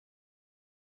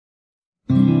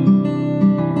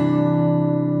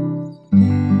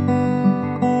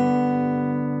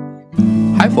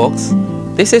Hi folks,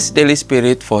 this is Daily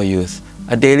Spirit for Youth,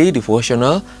 a daily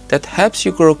devotional that helps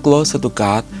you grow closer to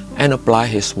God and apply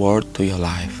His Word to your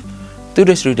life.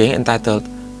 Today's reading entitled,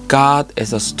 God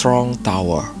is a Strong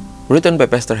Tower, written by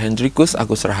Pastor Hendrikus,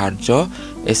 Agus, Rahardjo,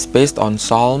 is based on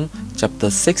Psalm chapter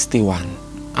 61.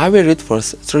 I will read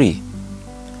verse 3.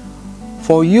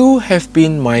 For you have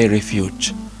been my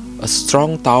refuge, a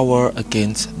strong tower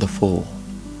against the foe.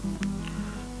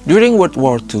 During World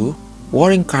War II,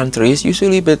 warring countries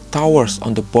usually built towers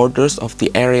on the borders of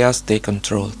the areas they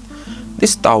controlled.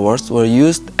 These towers were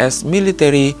used as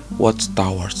military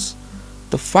watchtowers.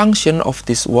 The function of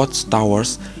these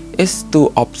watchtowers is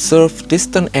to observe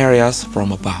distant areas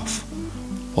from above.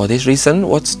 For this reason,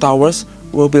 watchtowers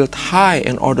were built high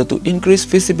in order to increase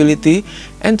visibility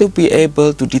and to be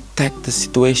able to detect the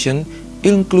situation,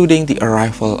 including the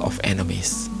arrival of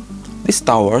enemies. These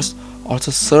towers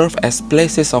also serve as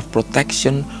places of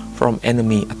protection from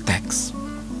enemy attacks.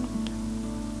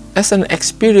 As an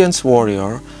experienced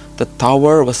warrior, the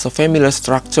tower was a familiar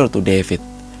structure to David.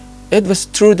 It was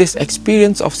through this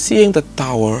experience of seeing the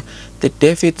tower that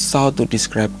David sought to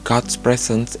describe God's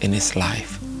presence in his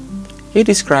life. He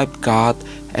described God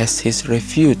as his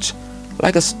refuge,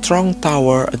 like a strong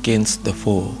tower against the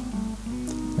foe.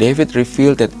 David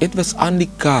revealed that it was only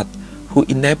God who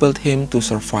enabled him to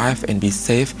survive and be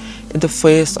safe in the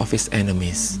face of his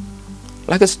enemies.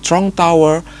 Like a strong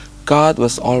tower, God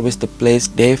was always the place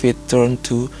David turned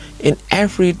to in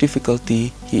every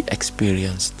difficulty he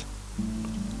experienced.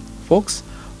 Folks,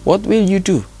 what will you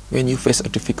do when you face a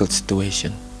difficult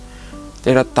situation?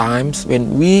 There are times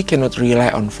when we cannot rely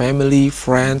on family,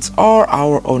 friends, or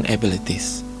our own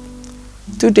abilities.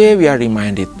 Today we are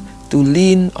reminded to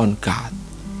lean on God.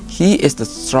 He is the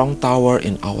strong tower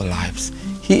in our lives.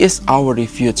 He is our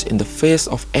refuge in the face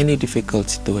of any difficult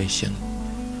situation.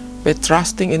 By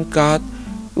trusting in God,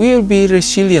 we will be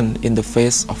resilient in the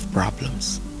face of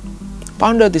problems.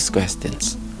 Ponder these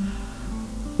questions.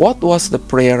 What was the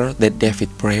prayer that David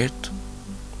prayed?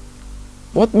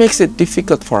 What makes it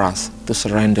difficult for us to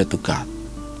surrender to God?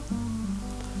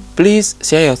 Please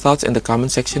share your thoughts in the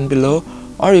comment section below,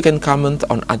 or you can comment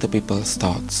on other people's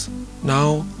thoughts.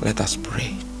 Now, let us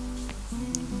pray.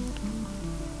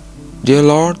 Dear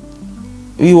Lord,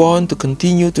 we want to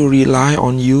continue to rely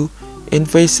on You in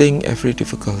facing every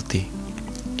difficulty.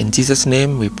 In Jesus'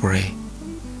 name we pray.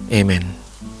 Amen.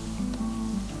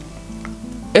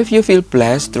 If you feel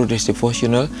blessed through this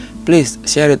devotional, please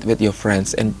share it with your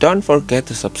friends and don't forget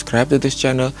to subscribe to this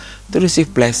channel to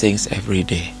receive blessings every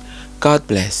day. God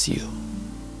bless you.